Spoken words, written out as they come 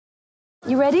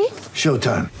You ready?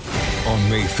 Showtime. On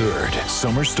May 3rd,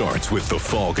 summer starts with The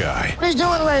Fall Guy. Let's do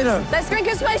it later. Let's drink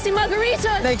a spicy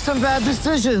margarita. Make some bad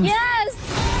decisions. Yes!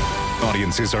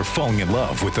 Audiences are falling in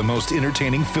love with the most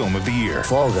entertaining film of the year.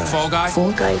 Fall Guy. Fall Guy?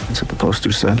 Fall guy. That's what the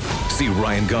poster said. See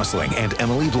Ryan Gosling and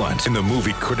Emily Blunt in the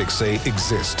movie critics say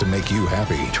exists to make you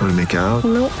happy. Trying to make it out?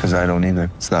 Nope. Because I don't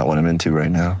either. It's not what I'm into right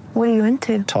now. What are you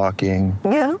into? Talking.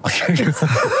 Yeah.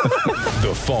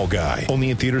 The Fall Guy.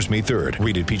 Only in theaters May 3rd.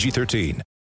 Rated PG-13.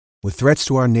 With threats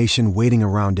to our nation waiting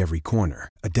around every corner,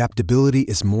 adaptability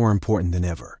is more important than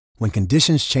ever. When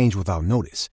conditions change without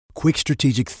notice, quick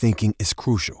strategic thinking is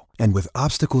crucial. And with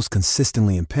obstacles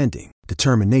consistently impending,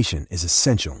 determination is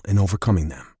essential in overcoming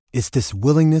them. It's this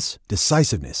willingness,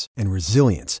 decisiveness, and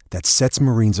resilience that sets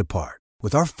Marines apart.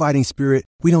 With our fighting spirit,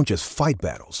 we don't just fight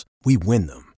battles, we win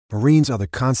them. Marines are the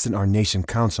constant our nation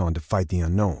counts on to fight the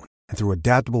unknown. And through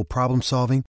adaptable problem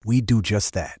solving, we do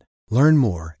just that. Learn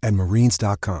more at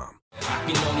marines.com. I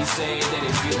can only say that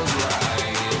it feels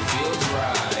right. It feels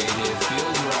right. It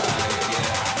feels right.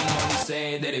 Yeah, I can only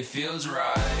say that it feels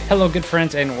right. Hello, good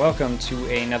friends, and welcome to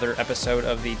another episode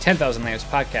of the 10,000 Layups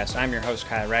podcast. I'm your host,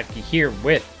 Kyle Radke, here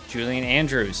with Julian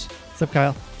Andrews. What's up,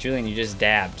 Kyle? Julian, you just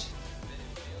dabbed.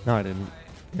 No, I didn't.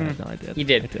 Yeah, no, I did. You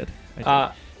did. I did.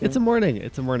 It's a morning.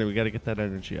 It's a morning. We got to get that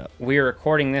energy up. We are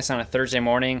recording this on a Thursday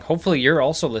morning. Hopefully, you're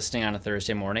also listening on a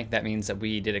Thursday morning. That means that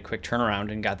we did a quick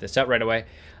turnaround and got this up right away.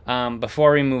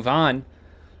 Before we move on,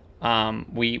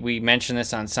 we mentioned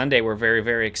this on Sunday. We're very,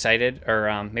 very excited. Or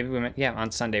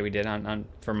on Sunday we did on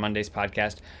for Monday's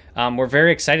podcast. We're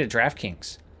very excited.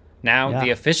 DraftKings, now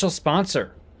the official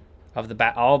sponsor of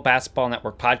the All Basketball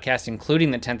Network podcast,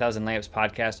 including the 10,000 Layups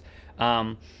podcast.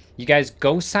 You guys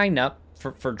go sign up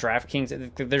for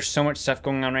DraftKings. There's so much stuff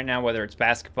going on right now, whether it's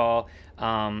basketball.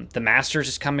 The Masters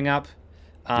is coming up.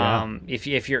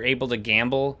 If you're able to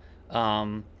gamble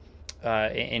and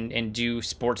do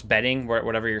sports betting,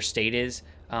 whatever your state is,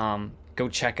 go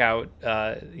check out.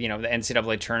 The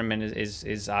NCAA tournament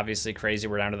is obviously crazy.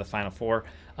 We're down to the Final Four.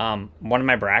 One of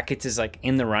my brackets is like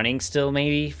in the running still,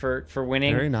 maybe for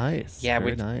winning. Very nice. Yeah,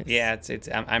 very nice. Yeah, it's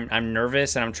I'm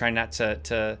nervous and I'm trying not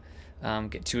to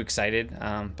get too excited,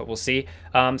 but we'll see.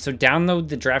 So download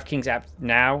the DraftKings app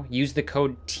now. Use the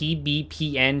code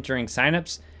TBPN during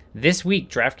signups. This week,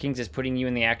 DraftKings is putting you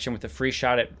in the action with a free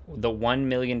shot at the $1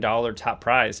 million top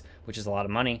prize, which is a lot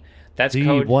of money. That's the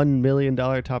code $1 million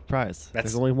top prize.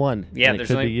 There's only one. Yeah,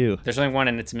 there's only you. There's only one,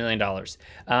 and it's $1 million.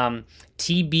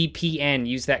 TBPN.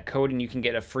 Use that code, and you can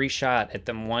get a free shot at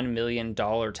the $1 million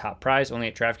top prize. Only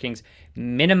at DraftKings.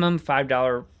 Minimum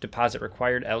 $5 deposit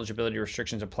required. Eligibility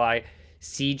restrictions apply.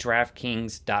 See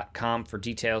DraftKings.com for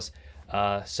details.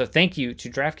 So thank you to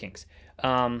DraftKings.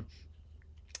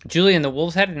 Julian, the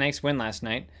Wolves had a nice win last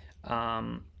night.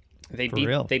 They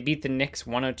beat the Knicks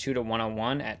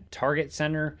 102-101 at Target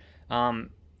Center.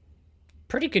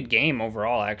 Pretty good game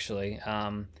overall, actually.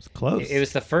 It's close. It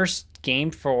was the first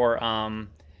game for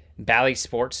Bally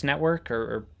Sports Network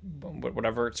or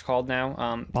whatever it's called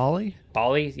now. Bally?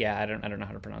 Bally? Yeah, I don't know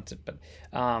how to pronounce it, but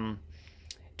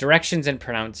directions and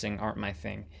pronouncing aren't my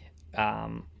thing.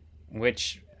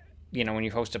 Which, when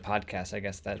you host a podcast, I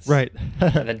guess that's right.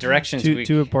 The directions.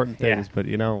 two important things, but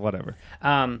whatever.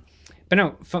 But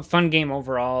no, fun game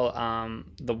overall.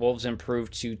 The Wolves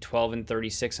improved to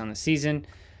 12-36 on the season.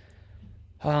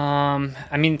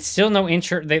 Still no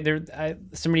intro.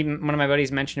 One of my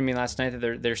buddies mentioned to me last night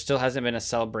that there still hasn't been a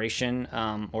celebration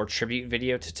or tribute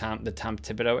video to the Tom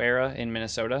Thibodeau era in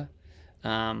Minnesota.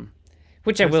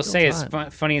 Which I will say is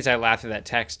funny as I laugh at that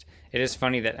text. It is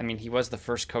funny that he was the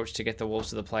first coach to get the Wolves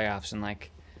to the playoffs in like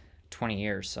 20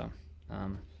 years. So.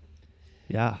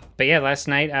 Yeah. But yeah, last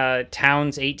night,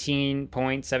 Towns 18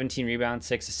 points, 17 rebounds,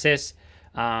 6 assists.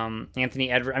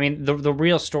 Anthony Edwards. The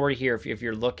real story here, if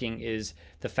you're looking, is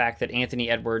the fact that Anthony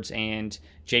Edwards and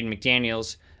Jaden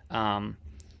McDaniels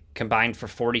combined for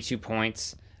 42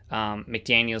 points.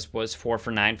 McDaniels was 4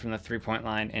 for 9 from the 3-point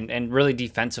line, and really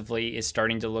defensively is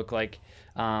starting to look like,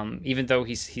 even though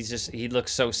he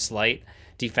looks so slight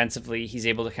defensively, he's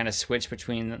able to kind of switch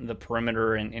between the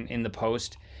perimeter and in the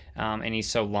post. And he's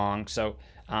so long. So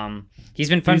he's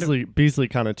been fun. Beasley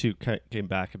kind of came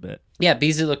back a bit. Yeah,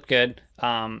 Beasley looked good.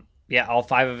 All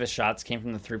 5 of his shots came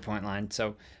from the 3-point line.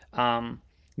 So,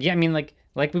 like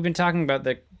we've been talking about,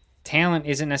 the talent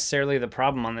isn't necessarily the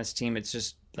problem on this team. It's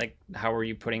just like, how are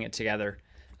you putting it together?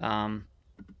 News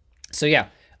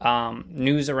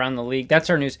around the league. That's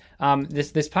our news.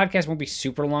 This podcast won't be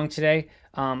super long today.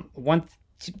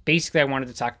 Basically, I wanted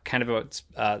to talk kind of about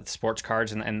sports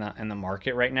cards and the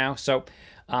market right now. So,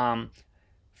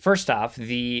 first off,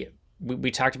 the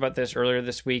we talked about this earlier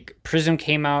this week. Prism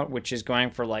came out, which is going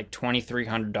for like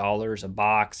 $2,300 a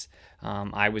box.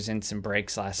 I was in some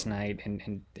breaks last night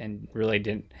and really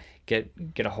didn't get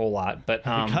a whole lot, but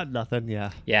got nothing.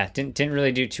 Yeah, didn't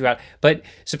really do too out. But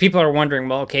so people are wondering,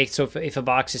 well, okay, so if a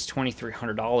box is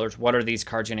 $2,300, what are these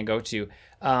cards going to go to?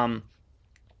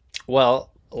 Well,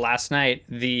 last night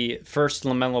the first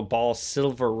LaMelo Ball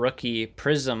Silver Rookie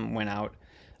Prism went out,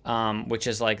 which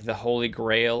is like the holy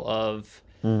grail of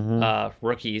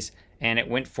rookies, and it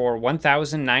went for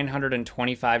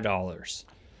 $1,925.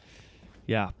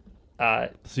 Yeah.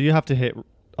 So you have to hit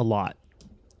a lot,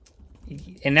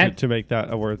 and that to make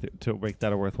that a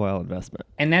worthwhile investment.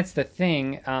 And that's the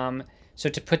thing. So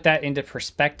to put that into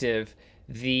perspective,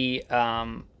 the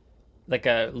like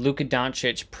a Luka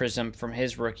Doncic Prism from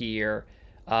his rookie year,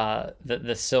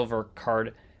 the silver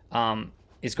card,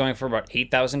 is going for about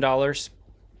 $8,000.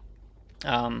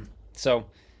 So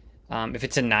if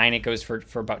it's a 9, it goes for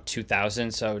about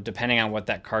 $2,000. So depending on what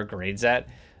that card grades at,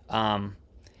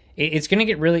 it's going to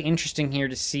get really interesting here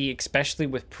to see, especially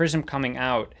with Prism coming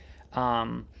out.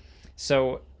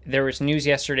 So there was news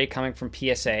yesterday coming from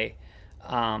PSA,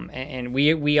 and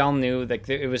we all knew that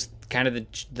it was kind of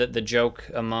the joke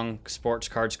among sports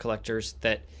cards collectors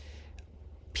that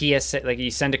PSA, like,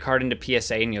 you send a card into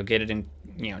PSA and you'll get it in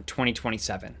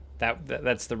 2027.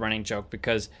 That's the running joke,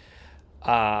 because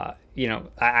I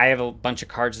have a bunch of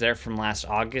cards there from last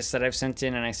August that I've sent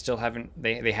in, and I still haven't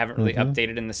they haven't really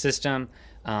updated in the system.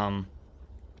 I'm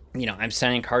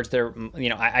sending cards there.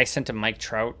 I sent a Mike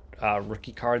Trout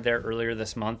rookie card there earlier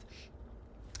this month,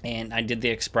 and I did the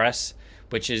Express,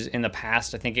 which is, in the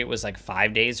past, I think it was like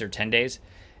 5 days or 10 days,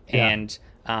 and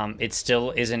it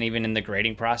still isn't even in the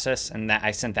grading process, and that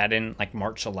I sent that in like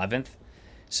March 11th.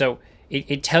 So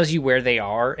it tells you where they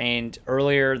are. And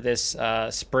earlier this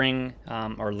spring,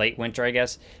 or late winter, I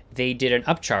guess, they did an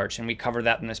upcharge, and we covered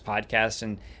that in this podcast.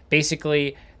 And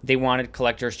basically, they wanted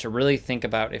collectors to really think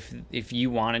about if you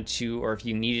wanted to, or if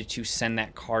you needed to, send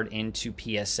that card into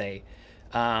PSA.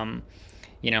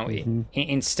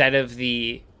 Instead of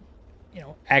the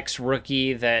X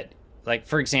rookie that, like,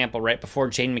 for example, right before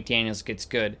Jaden McDaniels gets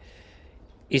good,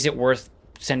 is it worth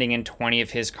sending in 20 of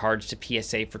his cards to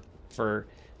PSA for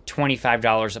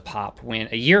 $25 a pop, when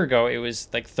a year ago it was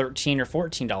like $13 or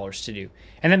 $14 to do?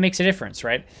 And that makes a difference,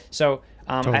 right? So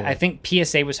totally. I think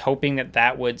PSA was hoping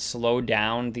that would slow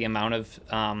down the amount of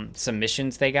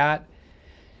submissions they got.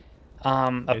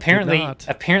 Apparently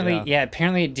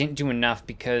it didn't do enough,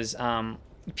 because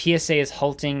PSA is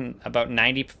halting about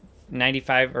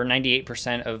 95 or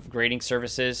 98% of grading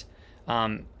services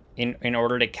in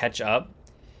order to catch up.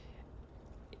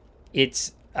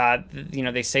 It's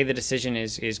they say the decision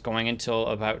is going until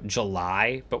about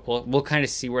July, but we'll kind of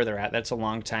see where they're at. That's a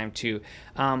long time too.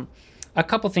 A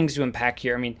couple things to unpack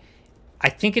here. I mean, I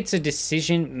think it's a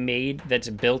decision made that's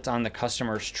built on the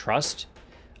customer's trust.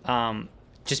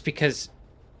 Just because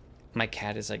my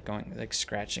cat is like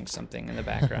scratching something in the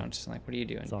background. Just like, what are you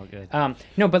doing? It's all good.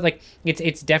 No, but like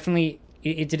it's definitely,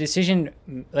 it's a decision,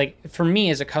 like, for me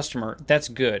as a customer, that's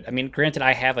good. I mean, granted,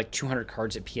 I have like 200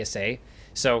 cards at PSA,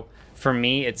 so for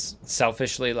me, it's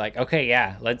selfishly like, okay,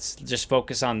 yeah, let's just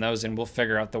focus on those, and we'll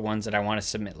figure out the ones that I want to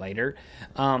submit later.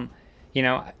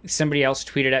 Somebody else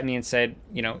tweeted at me and said,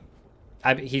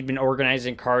 he'd been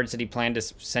organizing cards that he planned to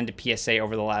send to PSA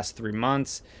over the last 3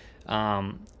 months.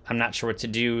 I'm not sure what to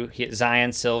do.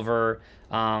 Zion Silver,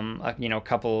 a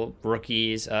couple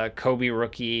rookies, Kobe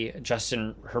rookie,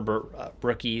 Justin Herbert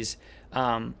rookies,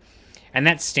 and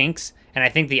that stinks. And I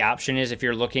think the option is, if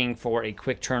you're looking for a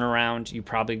quick turnaround, you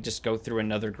probably just go through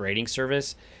another grading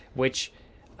service, which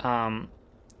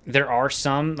there are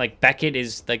some, like Beckett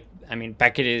is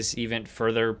Beckett is even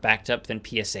further backed up than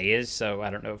PSA is. So I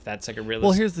don't know if that's like a realistic.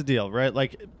 Well, here's the deal, right?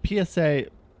 Like PSA,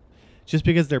 just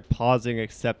because they're pausing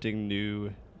accepting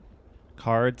new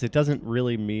cards, it doesn't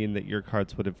really mean that your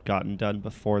cards would have gotten done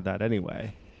before that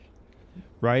anyway,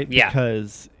 right? Yeah.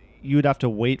 Because you would have to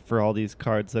wait for all these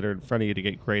cards that are in front of you to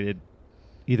get graded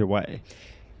either way.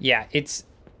 Yeah,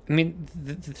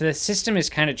 the system is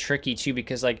kind of tricky too,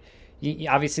 because like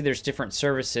obviously there's different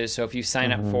services. So if you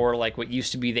sign up for like what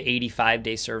used to be the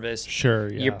 85-day service,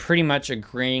 sure, yeah, you're pretty much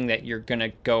agreeing that you're going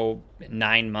to go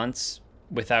 9 months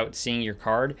without seeing your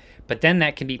card. But then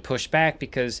that can be pushed back,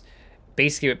 because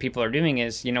basically what people are doing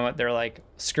is, they're like,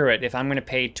 screw it. If I'm going to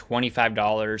pay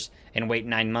 $25 and wait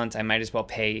 9 months, I might as well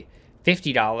pay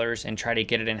 $50 and try to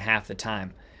get it in half the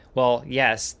time. Well,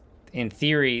 yes, in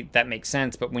theory, that makes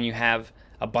sense. But when you have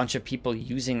a bunch of people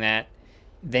using that,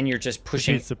 then you're just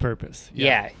pushing. It's the purpose.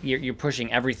 Yeah, you're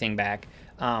pushing everything back.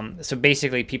 So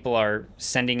basically, people are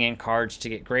sending in cards to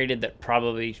get graded that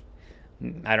probably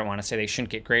I don't want to say they shouldn't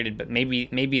get graded, but maybe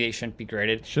they shouldn't be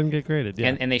graded. Shouldn't get graded,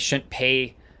 yeah. And they shouldn't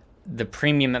pay the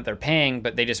premium that they're paying,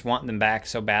 but they just want them back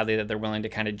so badly that they're willing to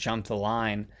kind of jump the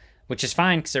line, which is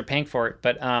fine because they're paying for it.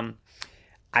 But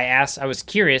I was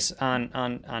curious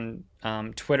on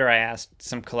Twitter. I asked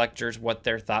some collectors what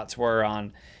their thoughts were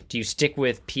on, do you stick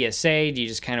with PSA? Do you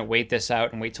just kind of wait this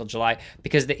out and wait till July?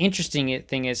 Because the interesting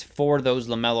thing is, for those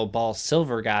LaMelo Ball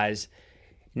silver guys,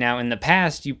 now in the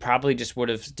past, you probably just would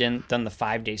have done the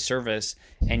 5-day service,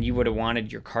 and you would have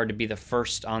wanted your card to be the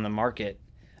first on the market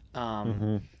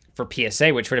for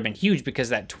PSA, which would have been huge, because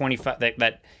that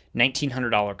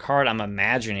 $1,900 card, I'm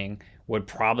imagining, would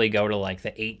probably go to like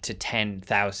the $8,000 to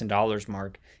 $10,000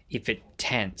 mark if it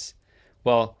tens.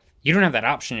 Well, you don't have that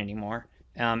option anymore,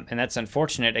 and that's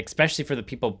unfortunate, especially for the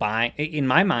people buying. In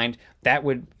my mind,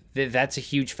 that's a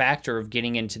huge factor of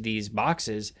getting into these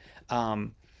boxes,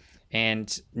 and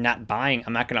not buying.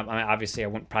 Obviously,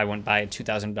 probably wouldn't buy a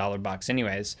 $2,000 box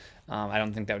anyways. I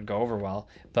don't think that would go over well,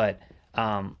 but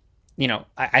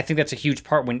I think that's a huge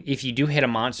part. If you do hit a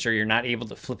monster, you're not able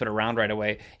to flip it around right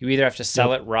away. You either have to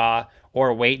sell it raw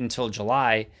or wait until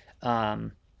July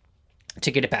to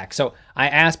get it back. So I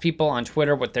asked people on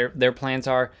Twitter what their plans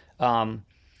are.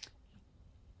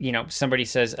 Somebody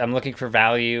says, I'm looking for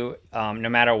value. No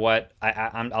matter what,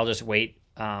 I'll just wait,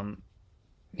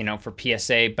 for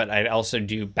PSA, but I'd also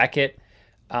do Beckett.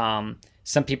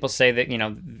 Some people say that,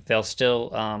 they'll still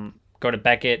go to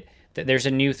Beckett. There's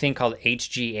a new thing called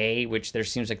HGA, which there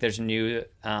seems like there's a new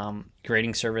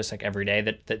grading service like every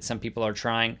day that some people are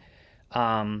trying.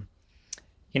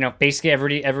 Basically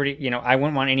every I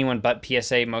wouldn't want anyone but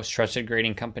PSA, most trusted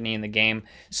grading company in the game.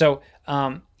 So,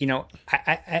 I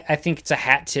think it's a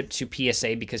hat tip to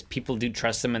PSA because people do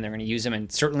trust them and they're going to use them,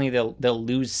 and certainly they'll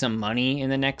lose some money in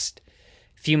the next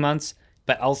few months,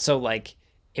 but also like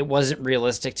it wasn't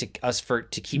realistic to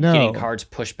keep getting cards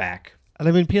pushed back. And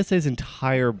I mean, PSA's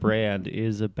entire brand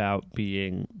is about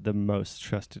being the most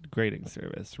trusted grading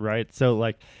service, right? So,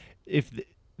 like, if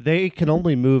they can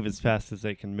only move as fast as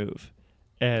they can move,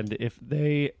 and if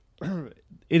it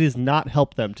has not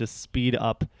helped them to speed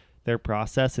up their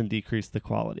process and decrease the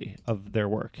quality of their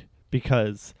work,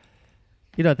 because,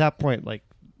 at that point, like,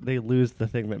 they lose the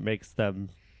thing that makes them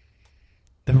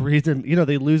the reason,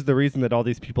 they lose the reason that all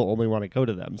these people only want to go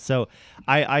to them. So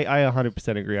I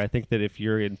 100% agree. I think that if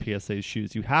you're in PSA's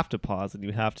shoes, you have to pause and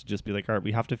you have to just be like, all right,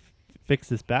 we have to fix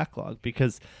this backlog,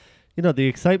 because, the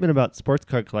excitement about sports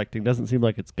card collecting doesn't seem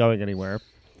like it's going anywhere.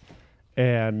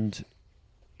 And,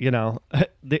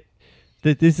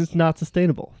 this is not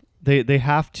sustainable. They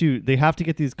have to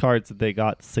get these cards that they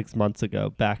got 6 months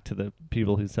ago back to the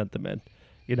people who sent them in,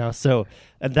 so,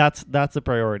 and that's a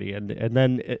priority. And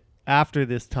then after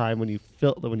this time, when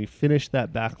you finish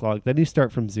that backlog, then you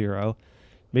start from zero.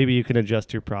 Maybe you can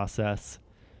adjust your process.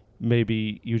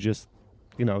 Maybe you just,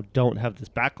 don't have this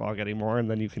backlog anymore, and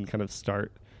then you can kind of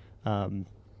start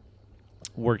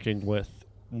working with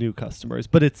new customers.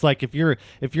 But it's like if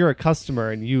you're a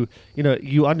customer and you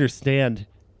understand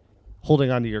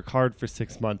holding onto your card for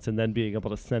 6 months and then being able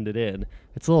to send it in,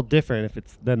 it's a little different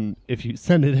if you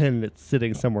send it in and it's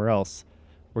sitting somewhere else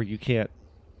where you can't.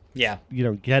 Yeah,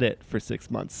 get it for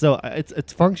 6 months. So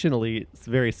it's functionally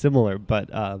very similar, but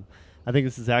I think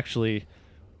this is actually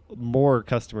more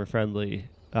customer friendly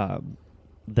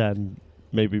than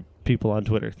maybe people on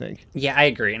Twitter think. Yeah, I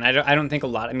agree, and I don't think a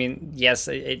lot. I mean, yes,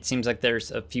 it seems like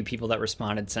there's a few people that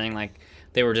responded saying like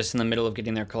they were just in the middle of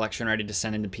getting their collection ready to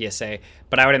send into PSA.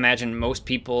 But I would imagine most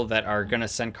people that are going to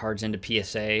send cards into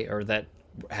PSA or that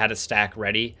had a stack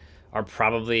ready are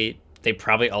probably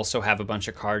also have a bunch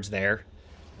of cards there.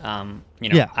 I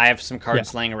have some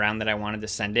cards laying around that I wanted to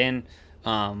send in.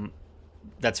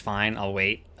 That's fine. I'll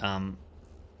wait.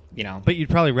 But you'd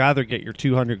probably rather get your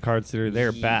 200 cards that are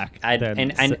there back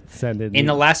than send in. In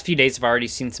the last few days, I've already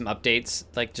seen some updates,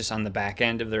 like just on the back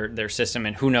end of their system,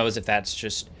 and who knows if that's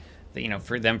just,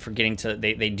 for them forgetting to,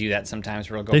 they do that sometimes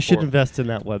where they'll go. They should invest in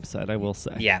that website, I will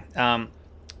say. Yeah.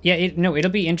 It'll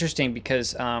be interesting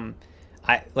because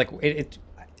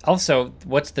also,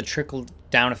 what's the trickle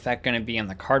down effect going to be on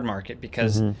the card market?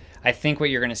 Because I think what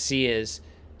you're going to see is,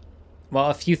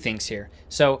 a few things here.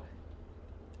 So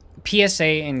PSA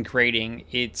and grading,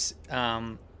 it's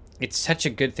such a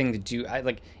good thing to do.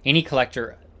 Like any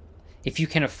collector, if you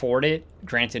can afford it,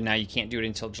 granted now you can't do it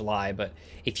until July, but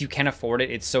if you can afford it,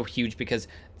 it's so huge because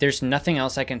there's nothing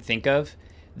else I can think of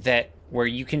where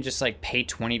you can just like pay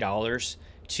 $20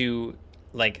 to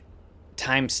like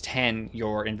times 10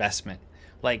 your investment.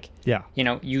 Like,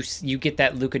 you get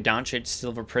that Luka Doncic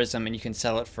Silver Prism and you can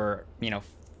sell it for,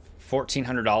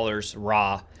 $1,400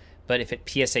 raw. But if at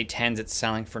PSA 10s, it's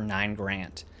selling for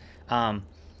 $9,000.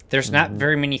 There's not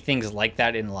very many things like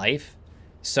that in life.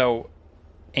 So,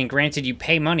 and granted, you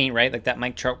pay money, right? Like that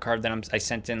Mike Trout card that I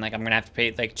sent in, like I'm going to have to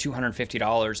pay like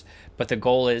 $250, but the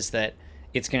goal is that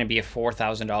it's going to be a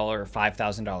 $4,000 or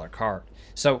 $5,000 card.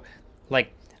 So,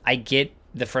 like, I get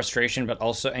the frustration, but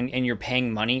also, and you're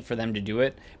paying money for them to do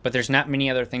it, but there's not many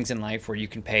other things in life where you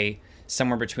can pay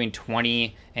somewhere between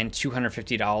 $20 and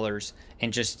 $250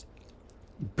 and just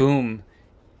boom,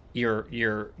 your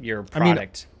product. I mean,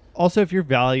 also, if your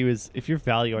value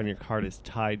on your card is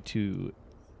tied to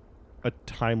a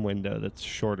time window that's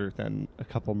shorter than a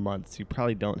couple months, you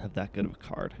probably don't have that good of a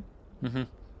card. Mm-hmm.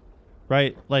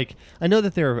 Right? Like, I know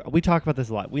that we talk about this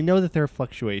a lot. We know that there are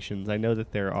fluctuations. I know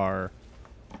that there are,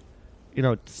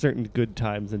 certain good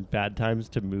times and bad times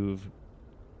to move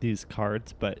these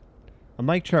cards, but a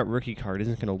Mike Trout rookie card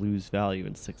isn't going to lose value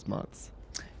in 6 months.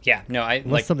 Yeah, no,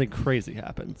 unless something crazy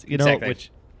happens, exactly.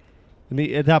 Which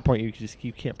at that point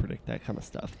you can't predict that kind of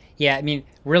stuff. Yeah, I mean,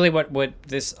 really, what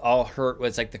this all hurt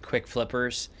was like the quick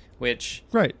flippers, which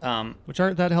which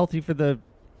aren't that healthy for the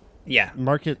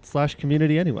market /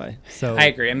 community anyway. So I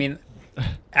agree. I mean,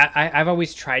 I've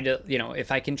always tried to,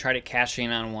 if I can try to cash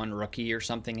in on one rookie or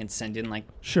something and send in like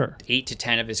 8 to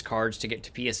 10 of his cards to get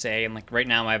to PSA, and like right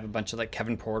now I have a bunch of like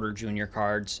Kevin Porter Jr.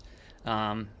 cards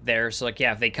there. So like,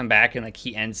 if they come back and like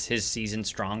he ends his season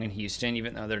strong in Houston,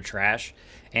 even though they're trash,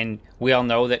 and we all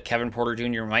know that Kevin Porter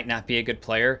Jr. might not be a good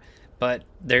player, but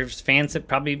there's fans that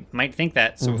probably might think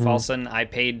that. So if all of a sudden I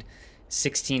paid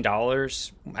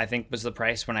 $16, I think was the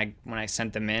price when I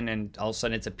sent them in, and all of a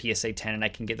sudden it's a PSA 10 and I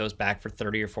can get those back for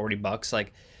 $30 or $40,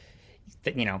 like,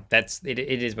 that's it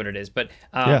is what it is. But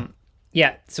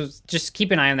so just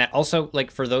keep an eye on that. Also,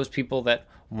 like, for those people that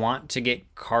want to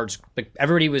get cards, like,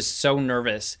 everybody was so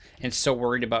nervous and so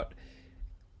worried about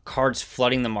cards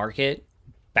flooding the market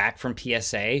back from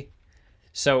PSA.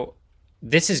 So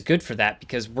this is good for that,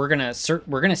 because we're gonna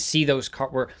see those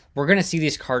we're gonna see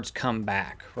these cards come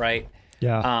back, right?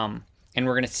 Yeah. And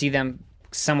we're gonna see them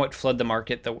somewhat flood the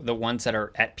market, the ones that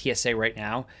are at PSA right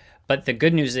now. But the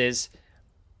good news is,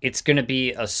 it's gonna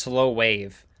be a slow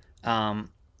wave. And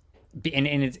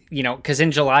it's, because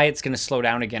in July it's gonna slow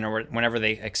down again, or whenever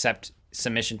they accept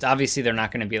submissions. Obviously, they're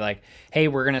not gonna be like, hey,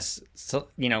 we're gonna,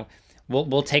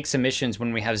 we'll take submissions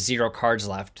when we have 0 cards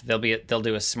left. They'll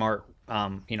do a smart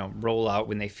rollout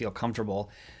when they feel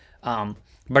comfortable.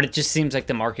 But it just seems like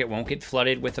the market won't get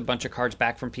flooded with a bunch of cards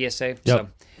back from PSA. Yep.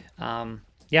 So,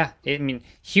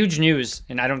 huge news.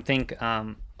 And I don't think,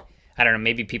 I don't know,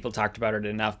 maybe people talked about it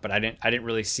enough, but I didn't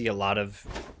really see a lot of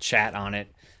chat on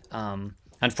it.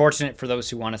 Unfortunate for those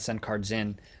who want to send cards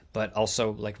in, but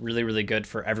also like really, really good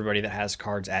for everybody that has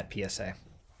cards at PSA.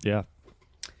 Yeah.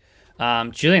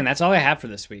 Julian, that's all I have for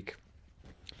this week.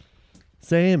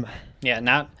 Same.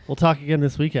 Yeah, we'll talk again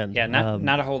this weekend. Yeah,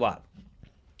 not a whole lot.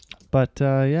 But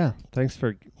thanks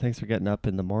for getting up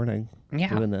in the morning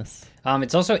doing this.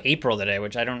 It's also April today,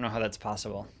 which I don't know how that's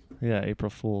possible. Yeah, April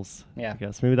Fools. Yeah. I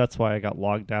guess maybe that's why I got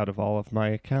logged out of all of my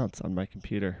accounts on my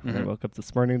computer when I woke up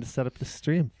this morning to set up the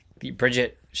stream.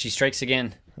 Bridget, she strikes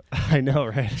again. I know,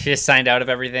 right? She just signed out of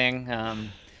everything.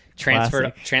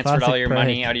 Transferred all your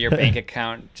money out of your bank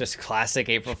account. Just classic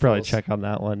April Fools. Probably check on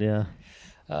that one, yeah.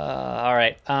 All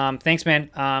right. Thanks, man.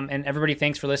 And everybody,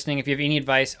 thanks for listening. If you have any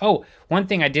advice. Oh, one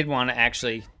thing I did want to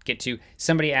actually get to.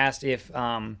 Somebody asked if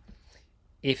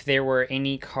there were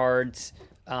any cards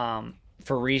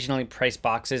for regionally priced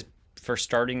boxes for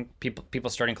people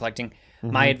starting collecting.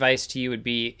 Mm-hmm. My advice to you would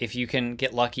be, if you can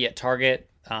get lucky at Target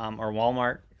or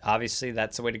Walmart, obviously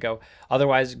that's the way to go.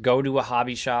 Otherwise, go to a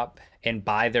hobby shop and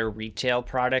buy their retail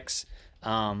products.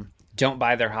 Don't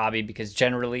buy their hobby, because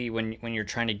generally when you're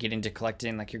trying to get into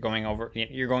collecting, like you're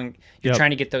trying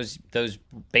to get those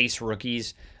base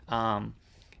rookies, and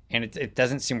it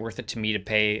doesn't seem worth it to me to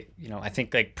pay. I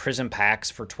think like Prism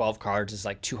packs for 12 cards is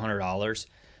like $200.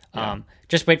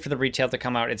 Just wait for the retail to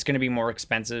come out. It's going to be more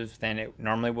expensive than it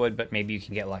normally would, but maybe you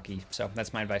can get lucky. So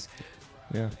that's my advice.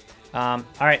 Yeah. All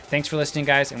right. Thanks for listening,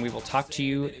 guys, and we will talk to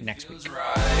you next week.